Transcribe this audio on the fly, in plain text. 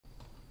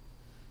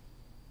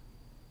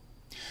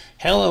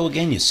Hello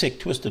again, you sick,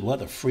 twisted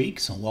weather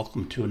freaks, and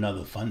welcome to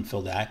another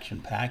fun-filled,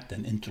 action-packed,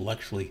 and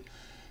intellectually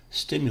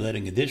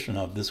stimulating edition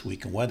of This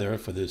Week in Weather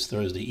for this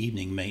Thursday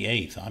evening, May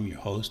 8th. I'm your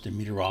host and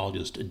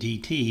meteorologist,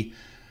 DT,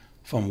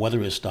 from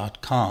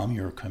weatherist.com,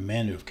 your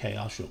commander of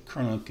chaos, your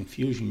colonel of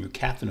confusion, your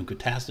captain of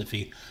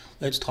catastrophe.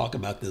 Let's talk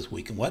about this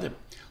week in weather.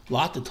 A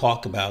lot to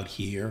talk about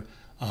here,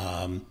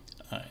 a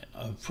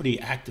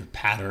pretty active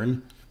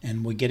pattern,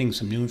 and we're getting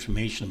some new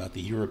information about the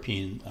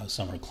European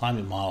summer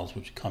climate models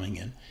which are coming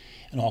in,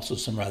 and also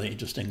some rather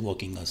interesting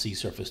looking sea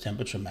surface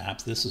temperature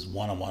maps. This is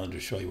one I wanted to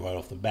show you right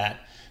off the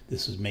bat.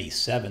 This is May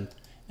 7th,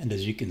 and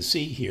as you can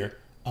see here,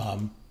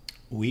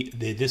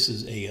 this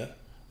is a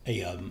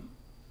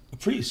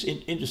pretty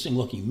interesting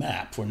looking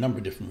map for a number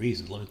of different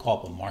reasons. Let me call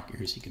up a marker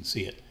here so you can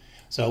see it.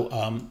 So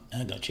I'm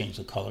going to change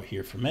the color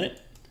here for a minute,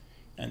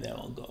 and then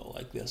I'll go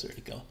like this. There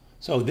you go.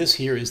 So this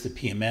here is the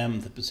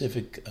PMM, the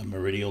Pacific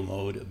Meridional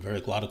Mode.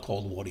 A lot of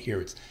cold water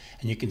here.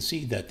 And you can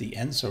see that the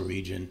ENSO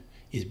region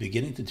is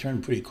beginning to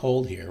turn pretty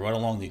cold here, right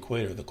along the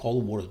equator. The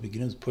cold water is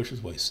beginning to push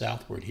its way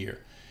southward here.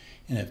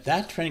 And if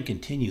that trend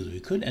continues, we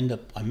could end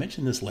up, I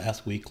mentioned this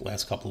last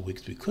couple of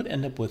weeks, we could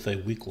end up with a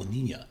weak La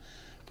Nina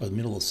for the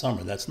middle of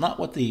summer. That's not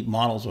what the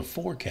models are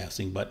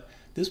forecasting, but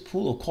this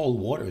pool of cold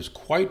water is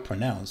quite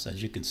pronounced,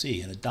 as you can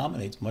see, and it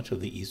dominates much of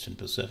the eastern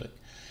Pacific.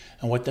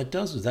 And what that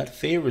does is that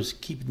favors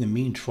keeping the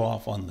mean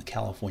trough on the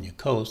California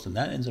coast, and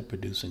that ends up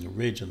producing a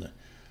ridge in the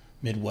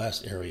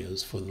Midwest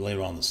areas for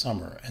later on in the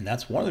summer. And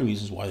that's one of the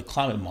reasons why the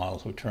climate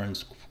models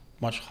returns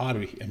much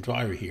hotter and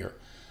drier here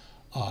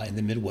in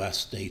the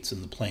Midwest states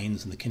and the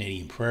plains and the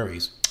Canadian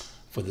prairies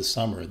for the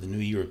summer. The new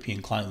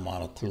European climate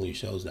model clearly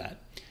shows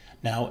that.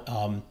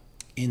 Now,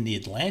 in the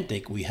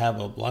Atlantic, we have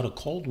a lot of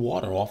cold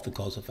water off the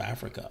coast of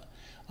Africa.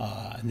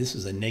 And this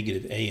is a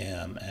negative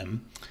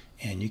AMM.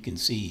 And you can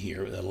see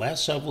here, the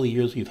last several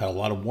years, we've had a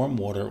lot of warm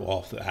water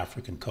off the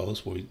African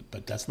coast,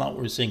 but that's not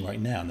what we're seeing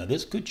right now. Now,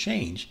 this could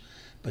change,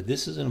 but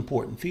this is an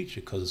important feature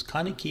because it's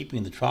kind of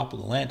keeping the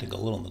tropical Atlantic a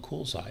little on the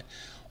cool side.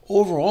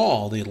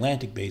 Overall, the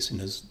Atlantic basin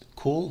is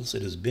cool as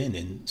it has been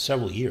in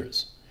several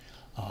years.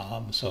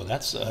 So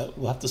that's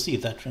we'll have to see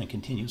if that trend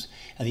continues.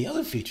 And the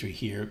other feature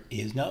here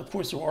is, now, of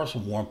course, there are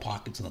some warm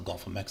pockets in the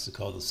Gulf of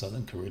Mexico, the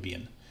southern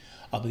Caribbean.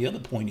 But the other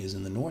point is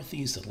in the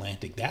northeast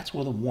Atlantic, that's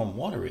where the warm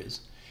water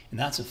is. And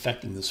that's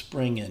affecting the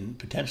spring and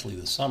potentially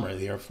the summer,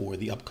 therefore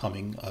the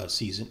upcoming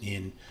season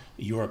in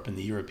Europe and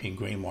the European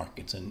grain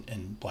markets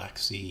and Black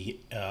Sea,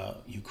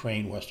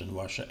 Ukraine, Western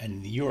Russia,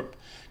 and the Europe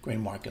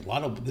grain market. A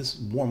lot of this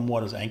warm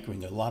water is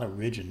anchoring a lot of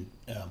ridge and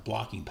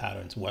blocking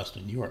patterns in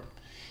Western Europe.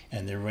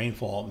 And their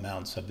rainfall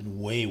amounts have been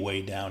way,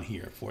 way down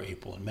here for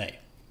April and May.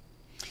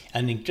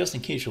 And just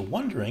in case you're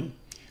wondering,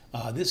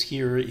 this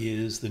here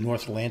is the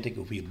North Atlantic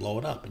if we blow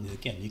it up. And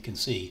again, you can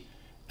see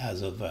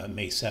as of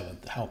May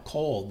 7th, how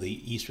cold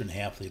the eastern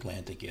half of the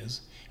Atlantic is,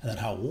 and then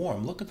how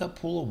warm. Look at that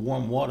pool of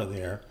warm water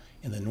there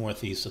in the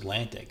northeast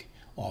Atlantic,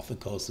 off the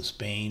coast of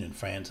Spain and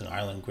France and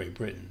Ireland, Great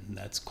Britain. And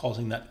that's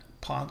causing that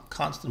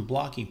constant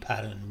blocking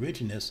pattern and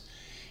ridginess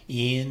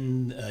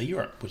in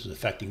Europe, which is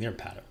affecting their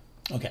pattern.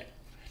 Okay.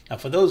 Now,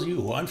 for those of you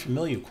who are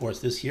unfamiliar, of course,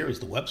 this here is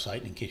the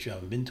website, in case you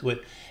haven't been to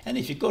it. And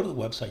if you go to the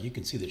website, you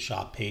can see the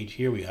shop page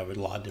here. We have a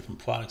lot of different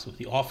products with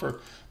the offer.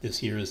 This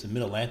here is the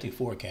Mid-Atlantic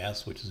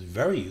forecast, which is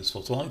very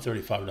useful. It's only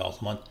 $35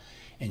 a month,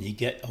 and you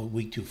get a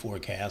week 2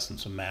 forecast and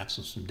some maps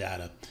and some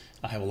data.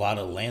 I have a lot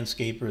of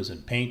landscapers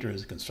and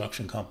painters,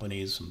 construction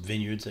companies, some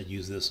vineyards that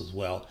use this as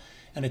well.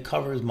 And it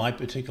covers my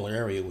particular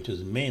area, which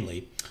is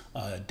mainly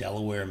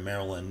Delaware,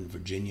 Maryland,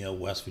 Virginia,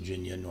 West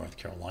Virginia, North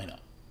Carolina.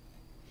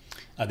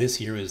 This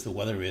here is the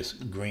Weather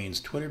Risk Grains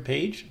Twitter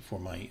page for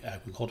my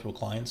agricultural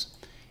clients.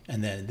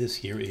 And then this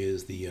here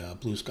is the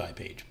Blue Sky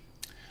page.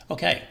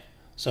 Okay,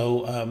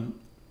 so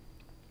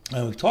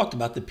we've talked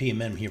about the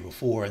PMM here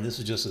before, and this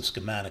is just a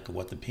schematic of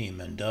what the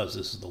PMM does.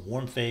 This is the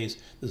warm phase.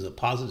 This is a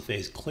positive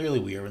phase. Clearly,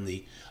 we are in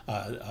the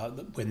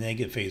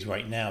negative phase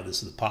right now.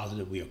 This is the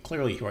positive. We are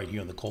clearly right here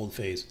in the cold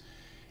phase,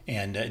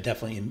 and it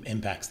definitely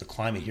impacts the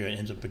climate here and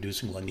ends up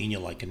producing La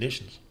Nina-like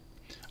conditions.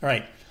 All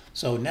right.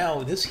 So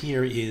now this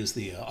here is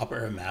the upper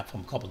air map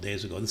from a couple of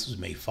days ago. This was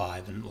May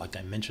 5, and like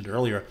I mentioned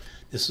earlier,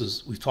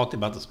 we've talked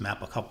about this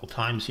map a couple of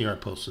times here. I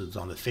posted it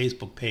on the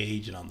Facebook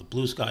page and on the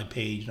Blue Sky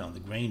page and on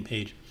the grain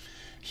page.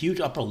 Huge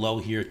upper low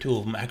here, 2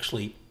 of them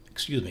actually,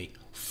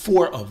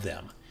 4 of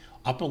them.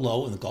 Upper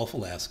low in the Gulf of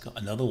Alaska,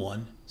 another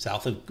one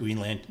south of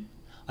Greenland,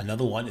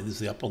 another one. This is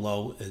the upper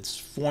low. It's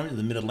formed in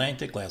the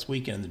mid-Atlantic last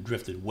weekend and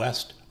drifted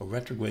west or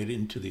retrograded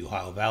into the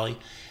Ohio Valley.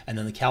 And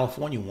then the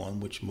California one,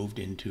 which moved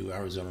into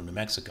Arizona and New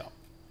Mexico.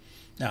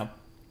 Now,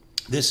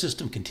 this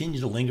system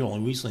continued to linger,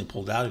 only recently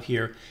pulled out of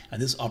here. And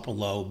this upper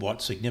low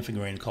brought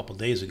significant rain a couple of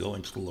days ago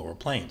into the lower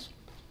plains.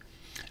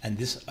 And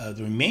the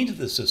remainder of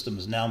the system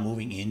is now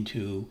moving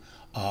into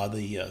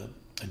the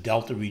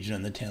Delta region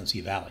and the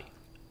Tennessee Valley.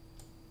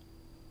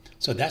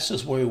 So that's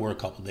just where we were a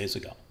couple of days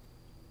ago.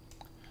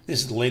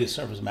 This is the latest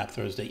surface map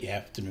Thursday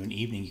afternoon,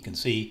 evening. You can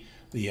see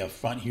the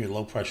front here,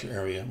 low pressure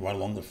area right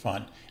along the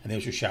front, and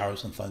there's your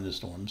showers and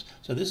thunderstorms.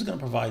 So this is going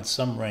to provide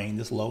some rain.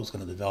 This low is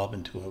going to develop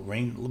into a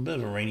little bit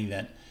of a rain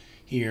event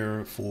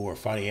here for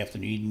Friday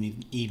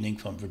afternoon, evening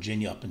from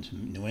Virginia up into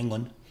New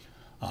England.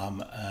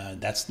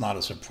 That's not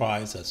a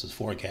surprise. That's as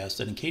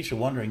forecasted. In case you're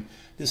wondering,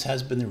 this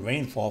has been the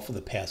rainfall for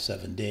the past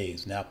 7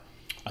 days. Now,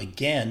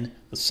 again,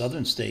 the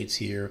southern states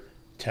here,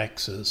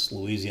 Texas,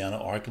 Louisiana,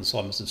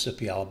 Arkansas,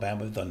 Mississippi,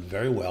 Alabama, have done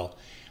very well.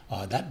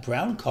 That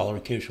brown color,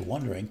 in case you're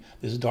wondering,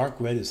 this dark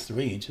red is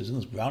 3 inches, and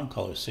this brown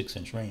color is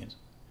 6-inch rains.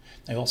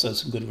 They also had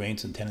some good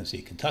rains in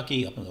Tennessee,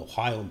 Kentucky, up in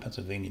Ohio, and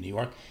Pennsylvania, New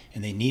York,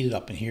 and they need it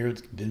up in here.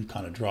 It's been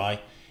kind of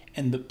dry.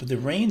 But the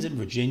rains in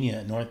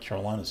Virginia, North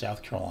Carolina,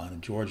 South Carolina,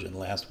 Georgia in the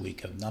last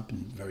week have not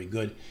been very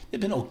good.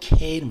 They've been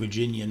okay in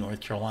Virginia,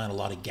 North Carolina, a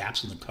lot of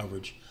gaps in the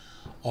coverage,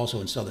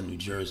 also in southern New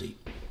Jersey.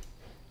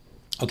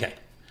 Okay.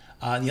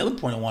 The other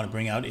point I want to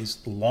bring out is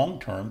the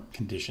long-term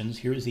conditions.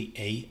 Here's the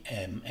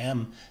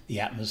AMM, the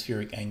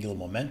atmospheric angular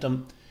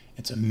momentum.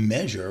 It's a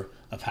measure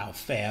of how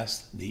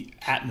fast the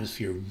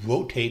atmosphere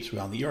rotates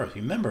around the Earth.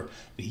 Remember,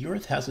 the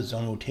Earth has its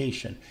own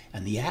rotation,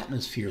 and the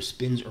atmosphere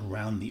spins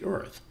around the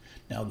Earth.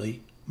 Now, the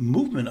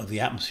movement of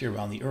the atmosphere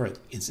around the Earth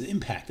is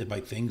impacted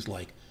by things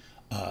like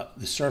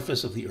the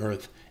surface of the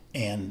Earth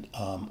and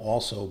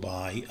also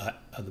by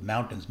the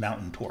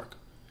mountain torque.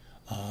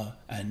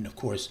 And of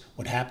course,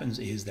 what happens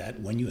is that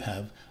when you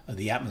have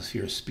the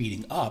atmosphere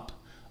speeding up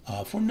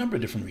for a number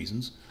of different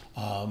reasons,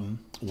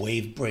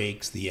 wave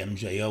breaks, the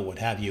MJO, what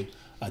have you,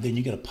 then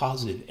you get a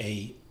positive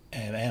AMM,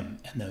 and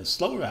then a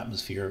slower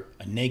atmosphere,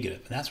 a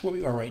negative. And that's where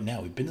we are right now.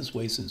 We've been this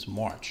way since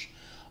March.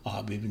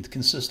 We've been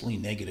consistently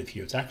negative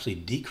here. It's actually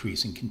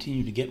decreasing,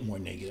 continue to get more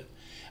negative.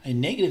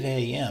 And negative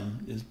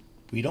AAM is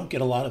we don't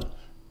get a lot of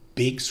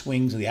big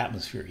swings of the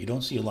atmosphere. You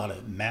don't see a lot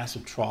of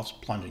massive troughs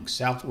plunging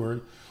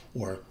southward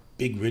or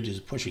big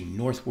ridges pushing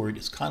northward.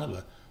 It's kind of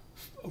a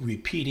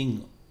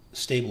repeating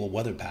stable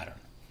weather pattern.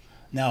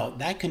 Now,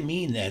 that can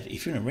mean that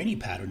if you're in a rainy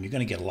pattern, you're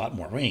going to get a lot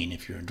more rain.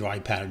 If you're in a dry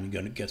pattern,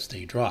 you're going to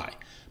stay dry.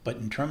 But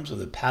in terms of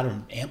the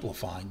pattern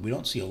amplifying, we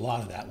don't see a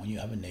lot of that when you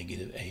have a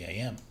negative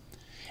AAM.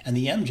 And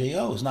the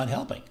MJO is not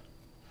helping.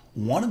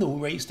 One of the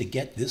ways to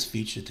get this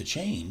feature to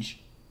change,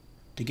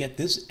 to get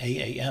this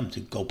AAM to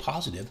go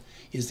positive,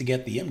 is to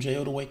get the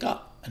MJO to wake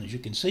up. And as you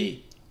can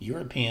see,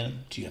 European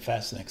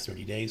GFS the next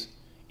 30 days,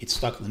 it's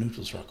stuck in the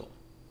neutral circle,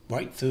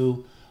 right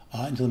through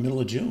into the middle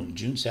of June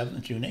 7th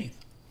and June 8th.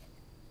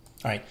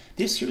 All right,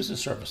 this here is the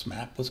surface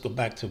map. Let's go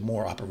back to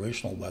more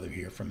operational weather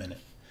here for a minute.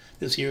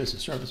 This here is the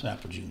surface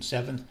map for June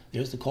 7th.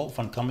 There's the cold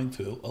front coming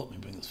through. Oh, let me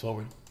bring this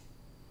forward.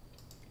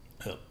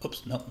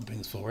 Oops, no, let me bring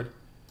this forward.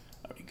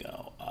 There we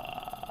go.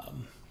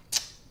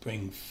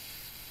 Bring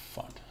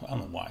front. I don't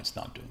know why it's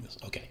not doing this.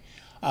 Okay.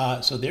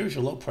 So there's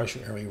your low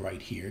pressure area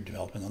right here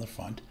developing on the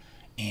front.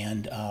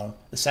 And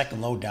the second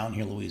low down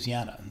here,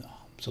 Louisiana.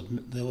 So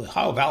the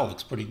Ohio Valley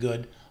looks pretty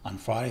good on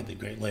Friday, the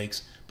Great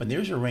Lakes. But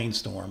there's your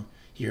rainstorm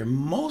here.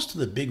 Most of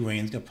the big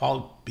rain is going to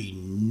probably be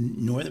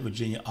northern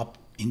Virginia up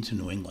into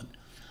New England.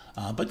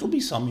 But there'll be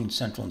some in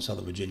central and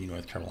southern Virginia,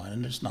 North Carolina,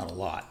 and there's not a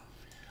lot.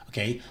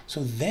 Okay,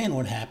 so then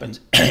what happens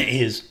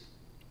is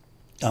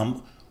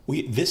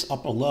this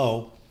upper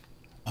low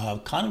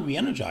kind of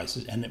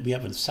re-energizes, and we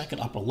have a second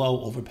upper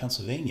low over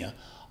Pennsylvania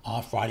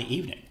Friday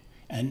evening.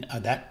 And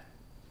that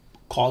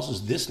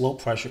causes this low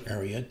pressure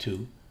area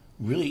to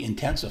really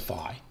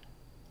intensify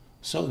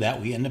so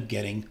that we end up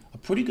getting a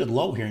pretty good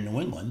low here in New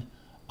England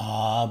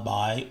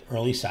by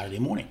early Saturday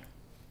morning.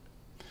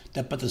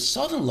 But the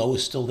southern low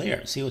is still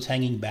there. See what's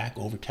hanging back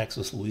over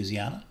Texas,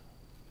 Louisiana?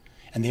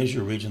 And there's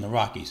your ridge in the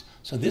Rockies.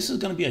 So this is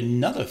going to be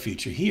another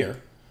feature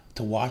here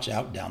to watch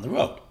out down the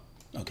road.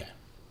 Okay.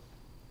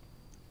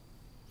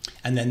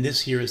 And then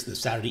this here is the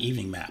Saturday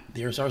evening map.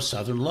 There's our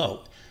southern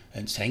low.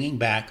 And it's hanging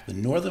back. The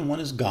northern one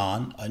is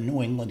gone.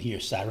 New England here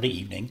Saturday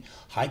evening.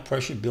 High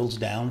pressure builds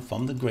down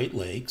from the Great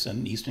Lakes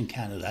and eastern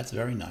Canada. That's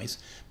very nice.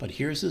 But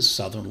here's this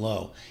southern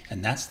low.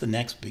 And that's the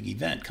next big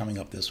event coming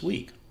up this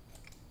week.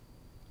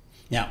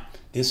 Now,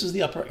 this is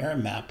the upper air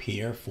map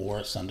here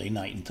for Sunday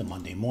night into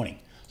Monday morning.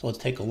 So let's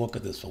take a look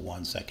at this for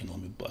 1 second. Let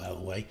me put it out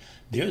of the way.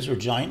 There's our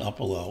giant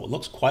upper low. It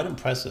looks quite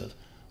impressive.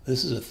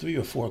 This is a 3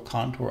 or 4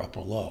 contour upper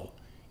low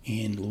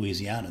in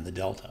Louisiana, the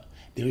Delta.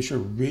 There's your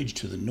ridge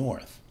to the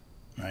north,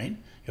 right?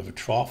 You have a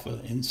trough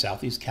in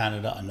southeast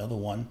Canada, another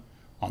one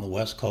on the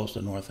west coast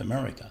of North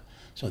America.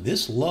 So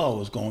this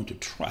low is going to,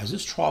 as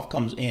this trough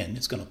comes in,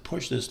 it's going to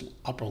push this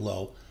upper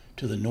low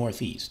to the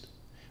northeast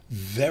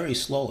very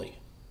slowly.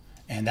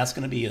 And that's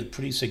going to be a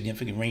pretty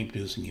significant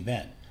rain-producing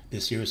event.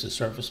 This here is the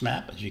surface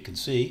map, as you can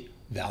see,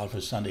 valid for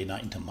Sunday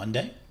night into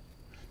Monday.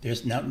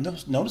 There's now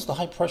notice the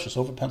high pressures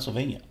over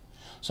Pennsylvania.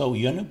 So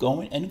you end up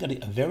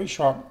getting a very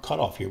sharp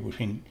cutoff here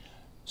between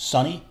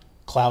sunny,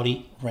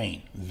 cloudy,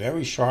 rain.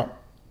 Very sharp,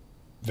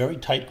 very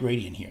tight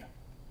gradient here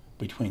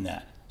between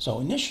that.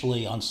 So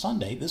initially on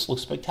Sunday, this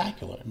looks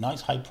spectacular.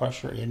 Nice high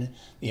pressure in it.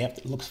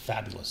 It looks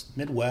fabulous.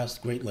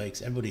 Midwest, Great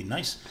Lakes, everybody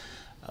nice.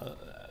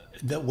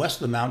 The west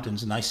of the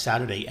mountains, a nice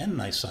Saturday and a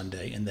nice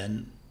Sunday, and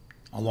then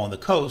along the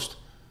coast,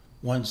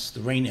 once the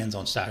rain ends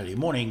on Saturday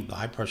morning, the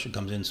high pressure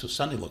comes in, so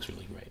Sunday looks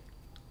really great.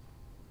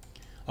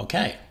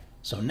 Okay,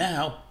 so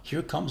now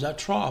here comes that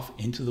trough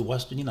into the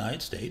western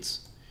United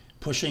States,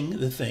 pushing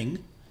the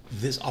thing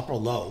this upper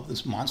low,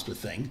 this monster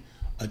thing,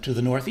 to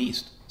the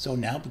northeast. So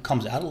now it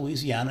comes out of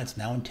Louisiana. It's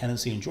now in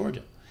Tennessee and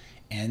Georgia.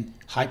 And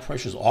high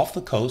pressure is off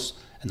the coast,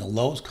 and the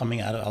low is coming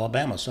out of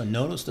Alabama. So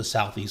notice the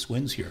southeast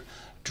winds here,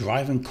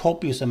 driving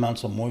copious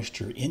amounts of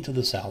moisture into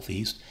the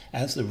southeast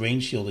as the rain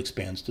shield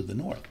expands to the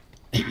north.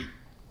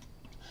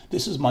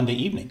 This is Monday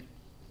evening.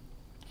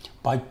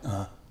 By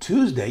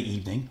Tuesday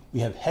evening, we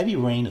have heavy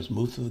rain has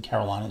moved through the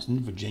Carolinas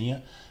and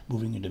Virginia,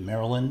 moving into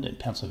Maryland and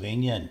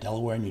Pennsylvania and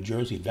Delaware and New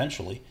Jersey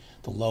eventually.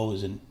 The low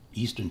is in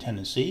eastern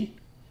Tennessee,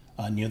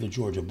 near the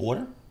Georgia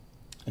border,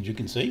 as you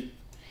can see.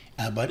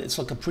 But it's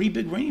like a pretty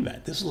big rain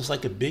event. This looks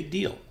like a big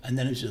deal. And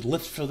then as it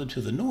lifts further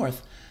to the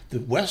north, the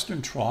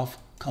western trough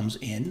comes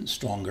in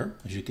stronger,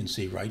 as you can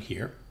see right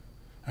here.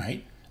 All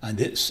right? And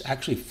this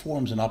actually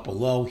forms an upper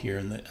low here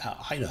in the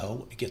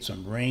Idaho. It gets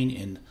some rain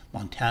in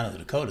Montana, the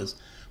Dakotas.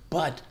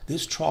 But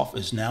this trough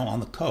is now on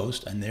the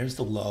coast, and there's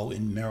the low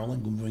in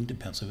Maryland moving to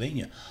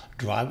Pennsylvania,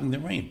 driving the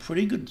rain.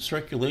 Pretty good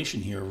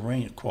circulation here of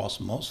rain across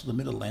most of the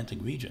mid-Atlantic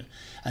region,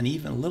 and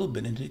even a little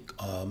bit into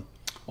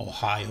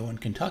Ohio and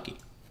Kentucky.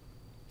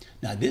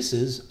 Now this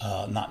is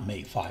not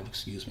May 5,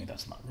 excuse me,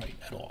 that's not right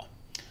at all.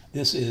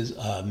 This is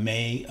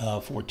May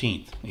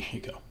 14th. There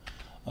you go.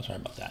 Oh, sorry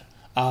about that.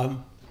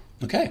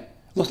 Okay,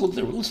 let's look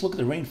at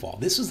the rainfall.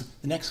 This is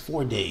the next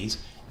 4 days,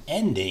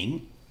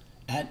 ending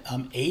at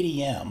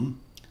 8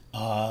 a.m.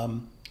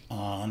 On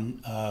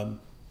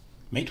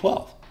May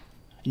 12th.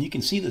 And you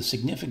can see the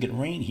significant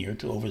rain here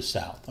to over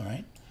south, all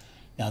right?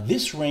 Now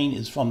this rain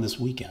is from this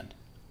weekend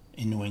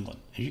in New England.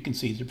 As you can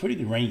see, it's a pretty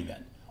good rain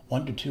event.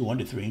 1 to 2, 1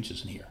 to 3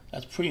 inches in here.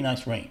 That's pretty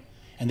nice rain.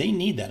 And they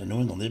need that in New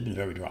England. They've been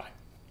very dry.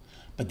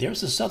 But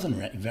there's the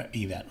southern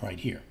event right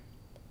here.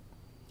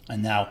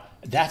 And now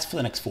that's for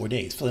the next 4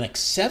 days. For the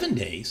next 7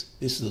 days,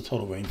 this is the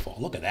total rainfall.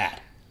 Look at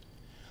that.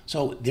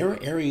 So there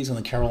are areas in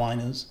the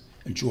Carolinas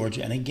and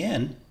Georgia, and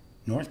again,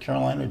 North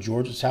Carolina,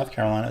 Georgia, South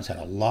Carolina has had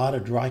a lot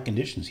of dry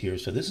conditions here,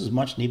 so this is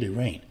much needed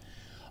rain.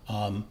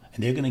 And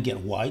they're going to get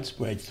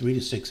widespread 3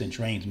 to 6 inch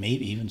rains,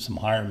 maybe even some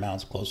higher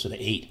amounts closer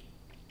to 8.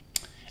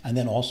 And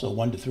then also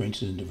 1 to 3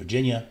 inches into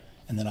Virginia,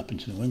 and then up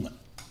into New England.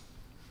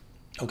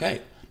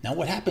 Okay, now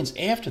what happens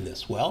after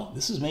this? Well,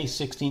 this is May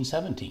 16,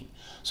 17.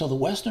 So the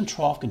western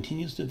trough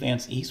continues to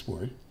advance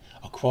eastward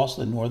across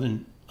the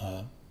northern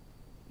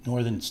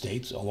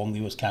states along the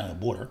U.S.-Canada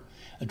border.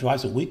 It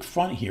drives a weak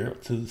front here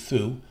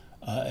through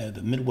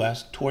the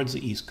Midwest towards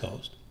the East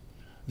Coast.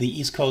 The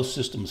East Coast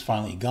system is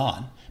finally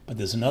gone, but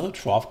there's another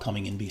trough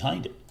coming in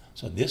behind it.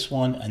 So this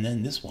one and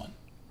then this one.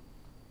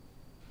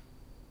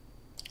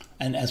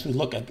 And as we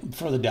look at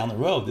further down the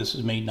road, this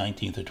is May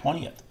 19th or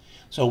 20th.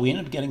 So we end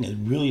up getting a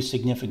really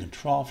significant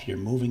trough here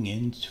moving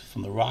in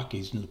from the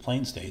Rockies into the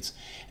Plain States,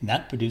 and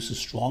that produces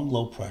strong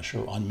low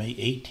pressure on May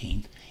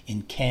 18th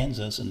in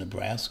Kansas and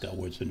Nebraska,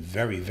 where it's been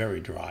very, very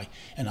dry,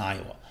 and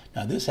Iowa.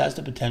 Now this has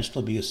the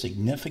potential to be a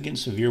significant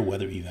severe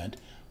weather event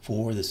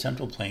for the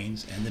Central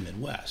Plains and the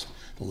Midwest.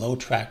 The low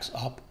tracks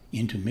up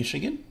into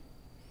Michigan,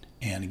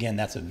 and again,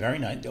 that's a very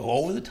nice,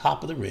 over the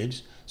top of the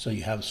ridge, so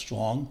you have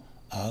strong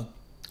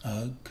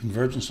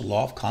convergence of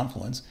law of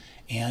confluence,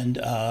 and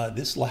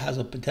this has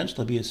a potential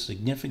to be a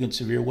significant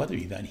severe weather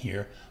event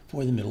here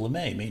for the middle of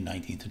May, May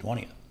 19th to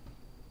 20th.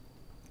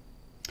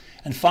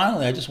 And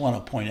finally, I just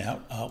want to point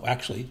out,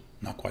 actually,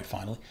 not quite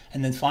finally,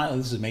 and then finally,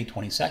 this is May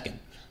 22nd.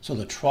 So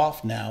the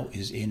trough now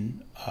is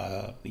in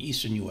the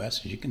eastern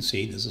U.S. As you can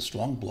see, there's a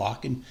strong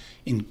block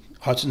in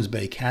Hudson's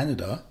Bay,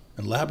 Canada,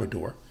 and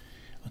Labrador,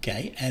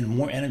 okay, and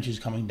more energy is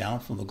coming down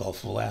from the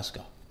Gulf of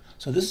Alaska.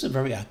 So this is a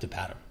very active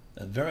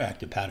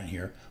pattern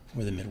here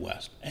for the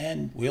Midwest,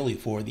 and really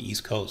for the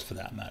East Coast for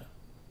that matter.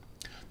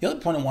 The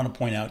other point I want to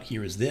point out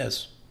here is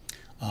this.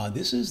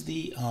 This is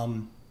the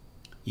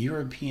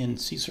European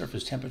sea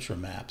surface temperature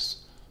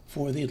maps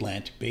for the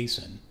Atlantic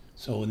Basin.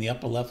 So in the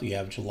upper left we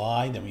have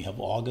July, then we have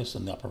August,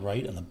 in the upper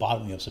right, and the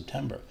bottom we have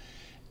September.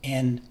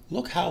 And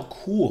look how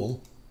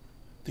cool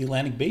the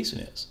Atlantic Basin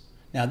is.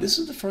 Now this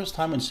is the first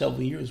time in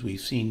several years we've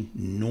seen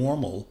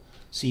normal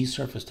sea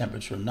surface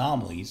temperature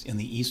anomalies in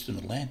the eastern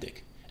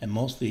Atlantic, and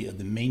mostly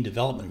the main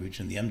development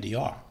region, the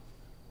MDR.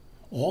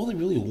 All the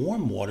really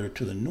warm water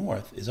to the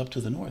north is up to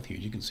the north here.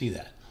 You can see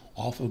that.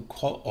 Off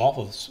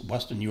of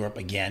Western Europe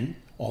again,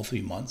 all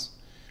 3 months.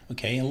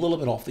 Okay, and a little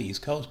bit off the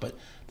East Coast, but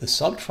the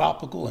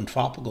subtropical and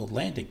tropical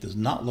Atlantic does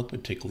not look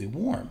particularly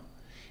warm.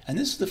 And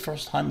this is the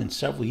first time in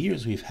several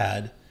years we've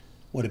had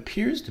what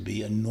appears to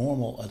be a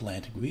normal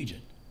Atlantic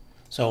region.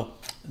 So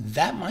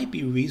that might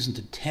be a reason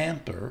to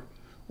temper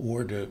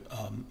or to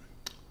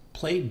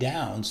play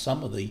down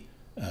some of the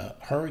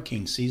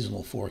hurricane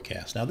seasonal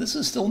forecast. Now this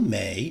is still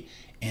May,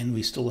 and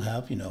we still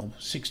have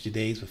 60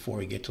 days before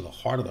we get to the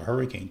heart of the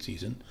hurricane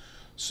season.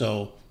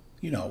 So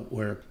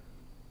we're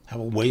have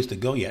a ways to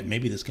go yet.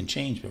 Maybe this can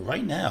change, but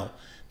right now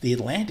the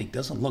Atlantic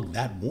doesn't look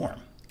that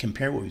warm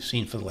compared to what we've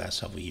seen for the last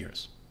several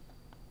years.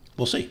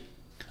 We'll see.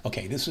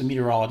 Okay, this is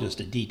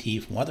meteorologist at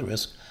DT from Weather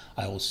Risk.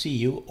 I will see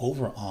you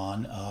over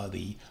on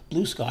the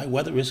Blue Sky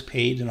Weather Risk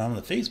page and on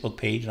the Facebook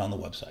page and on the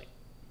website.